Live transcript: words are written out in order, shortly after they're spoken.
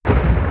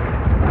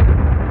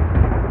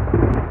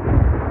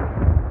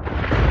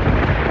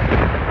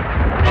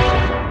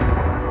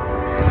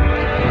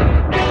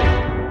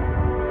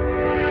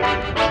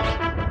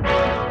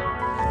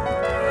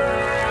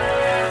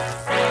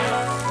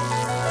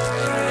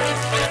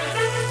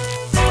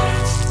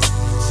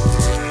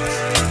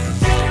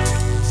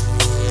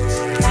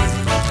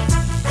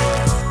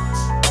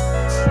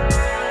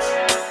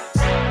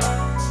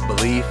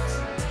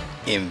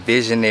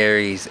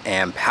visionaries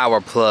and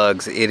power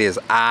plugs. It is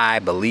I,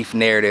 Belief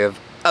Narrative,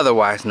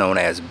 otherwise known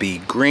as B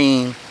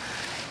Green,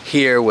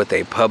 here with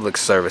a public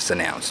service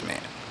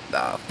announcement.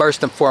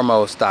 First and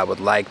foremost, I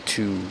would like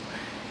to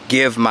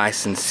give my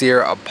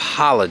sincere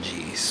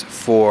apologies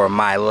for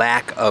my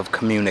lack of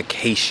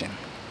communication.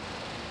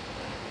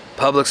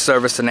 Public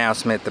service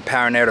announcement: the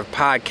Power Narrative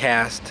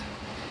podcast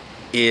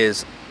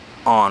is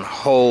on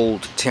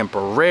hold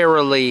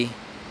temporarily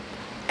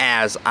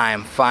as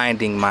I'm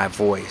finding my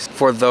voice.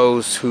 For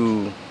those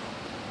who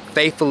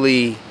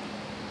faithfully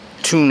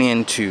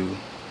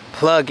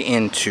plug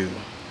into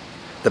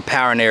the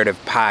Power Narrative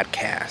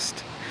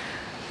podcast,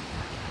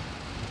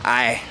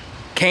 I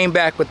came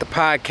back with the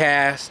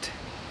podcast,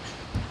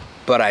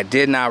 but I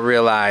did not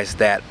realize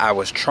that I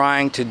was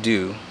trying to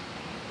do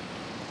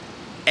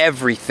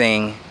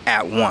everything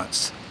at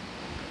once.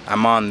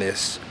 I'm on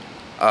this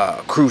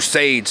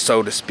crusade,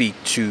 so to speak,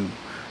 to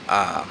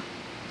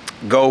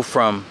go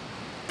from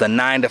the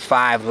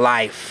 9-to-5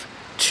 life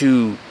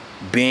to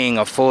being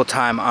a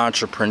full-time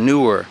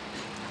entrepreneur.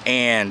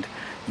 And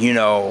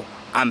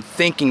I'm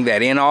thinking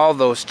that in all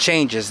those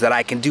changes that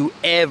I can do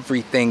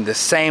everything the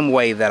same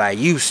way that I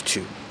used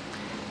to.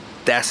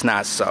 That's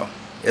not so,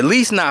 at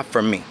least not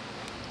for me.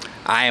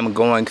 I am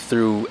going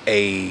through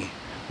a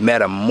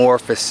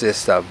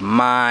metamorphosis of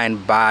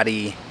mind,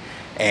 body,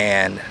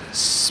 and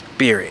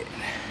spirit.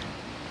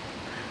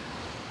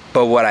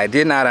 But what I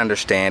did not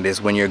understand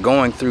is when you're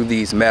going through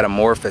these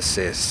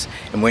metamorphoses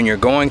and when you're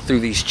going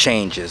through these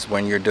changes,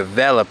 when you're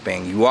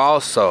developing, you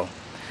also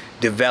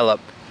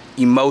develop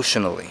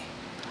emotionally.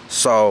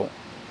 So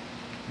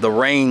the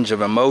range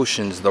of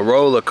emotions, the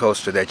roller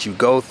coaster that you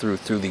go through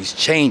these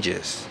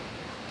changes,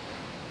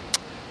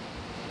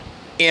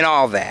 in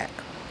all that,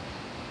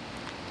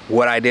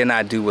 what I did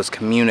not do was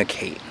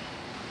communicate.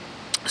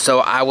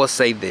 So I will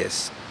say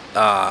this,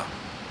 I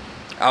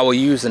will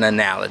use an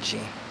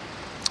analogy.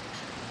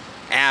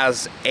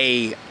 As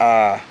a,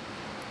 I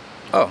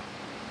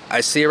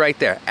see it right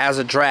there, as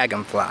a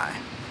dragonfly.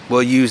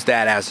 We'll use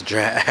that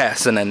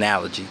as an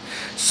analogy.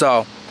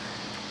 So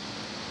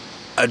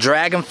a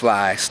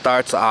dragonfly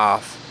starts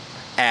off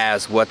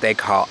as what they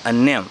call a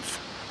nymph,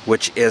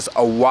 which is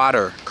a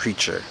water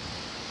creature.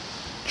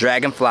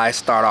 Dragonflies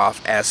start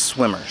off as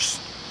swimmers.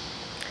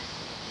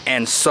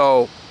 And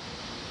so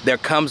there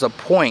comes a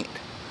point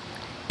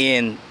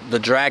in the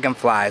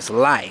dragonfly's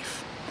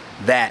life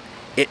that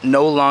it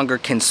no longer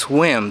can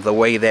swim the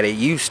way that it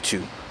used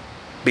to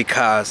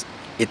because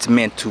it's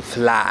meant to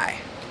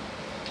fly.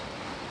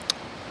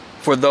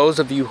 For those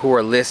of you who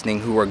are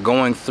listening, who are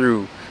going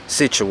through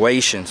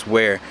situations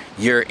where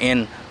you're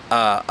in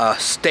a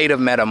state of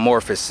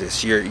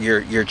metamorphosis,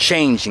 you're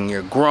changing,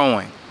 you're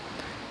growing,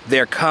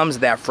 there comes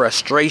that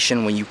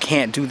frustration when you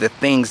can't do the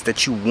things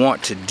that you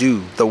want to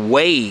do the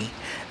way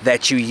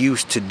that you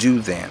used to do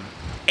them.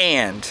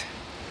 And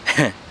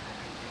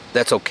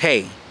that's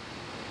okay.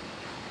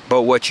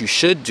 But what you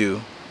should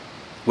do,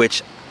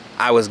 which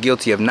I was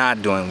guilty of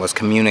not doing, was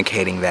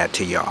communicating that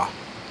to y'all.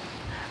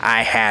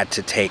 I had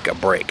to take a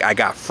break. I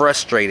got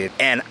frustrated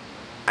and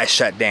I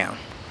shut down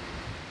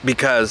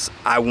because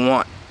I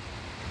want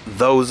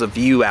those of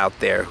you out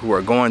there who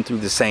are going through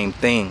the same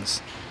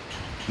things,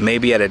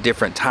 maybe at a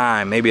different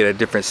time, maybe at a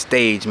different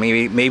stage,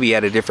 maybe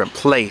at a different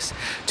place,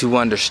 to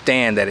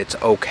understand that it's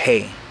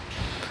okay.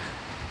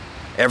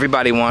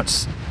 Everybody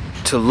wants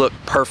to look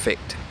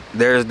perfect.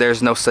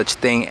 There's no such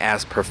thing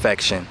as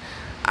perfection.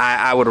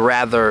 I would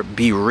rather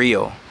be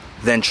real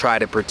than try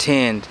to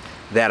pretend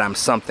that I'm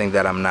something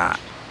that I'm not.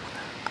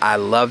 I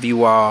love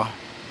you all.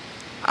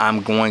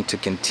 I'm going to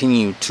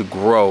continue to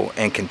grow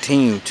and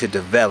continue to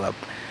develop,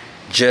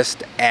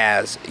 just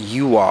as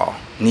you all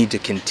need to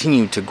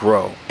continue to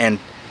grow and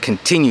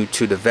continue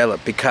to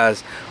develop,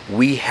 because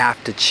we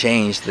have to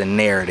change the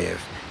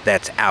narrative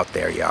that's out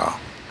there, y'all.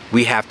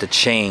 We have to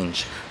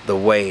change the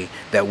way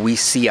that we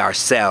see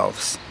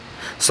ourselves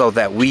so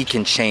that we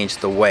can change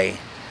the way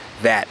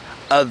that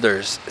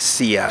others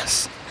see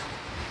us.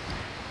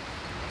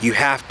 You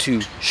have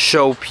to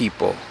show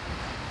people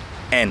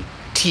and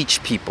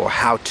teach people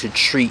how to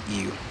treat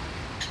you.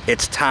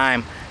 It's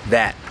time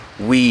that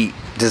we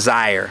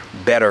desire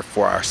better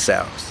for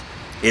ourselves.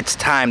 It's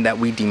time that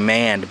we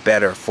demand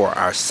better for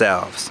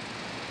ourselves,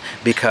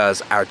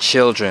 because our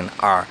children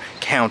are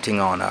counting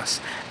on us.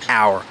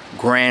 Our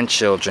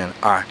grandchildren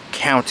are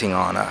counting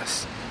on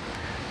us.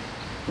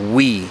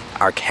 We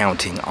are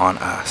counting on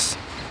us.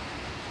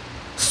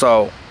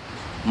 So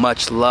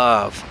much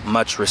love,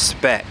 much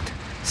respect.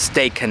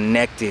 Stay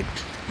connected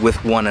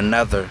with one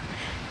another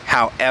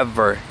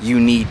however you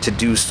need to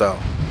do so.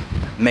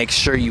 Make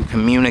sure you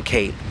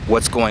communicate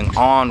what's going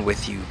on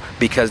with you,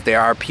 because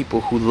there are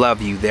people who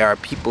love you, there are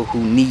people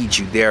who need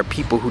you, there are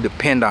people who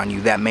depend on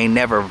you that may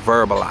never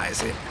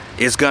verbalize it.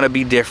 It's gonna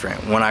be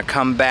different. When I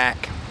come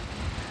back,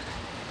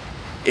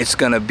 it's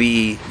gonna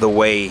be the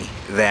way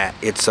that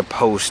it's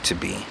supposed to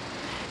be.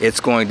 It's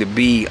going to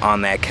be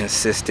on that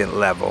consistent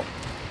level.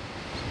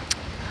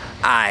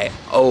 I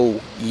owe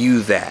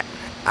you that.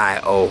 I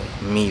owe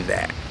me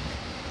that.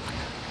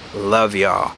 Love y'all.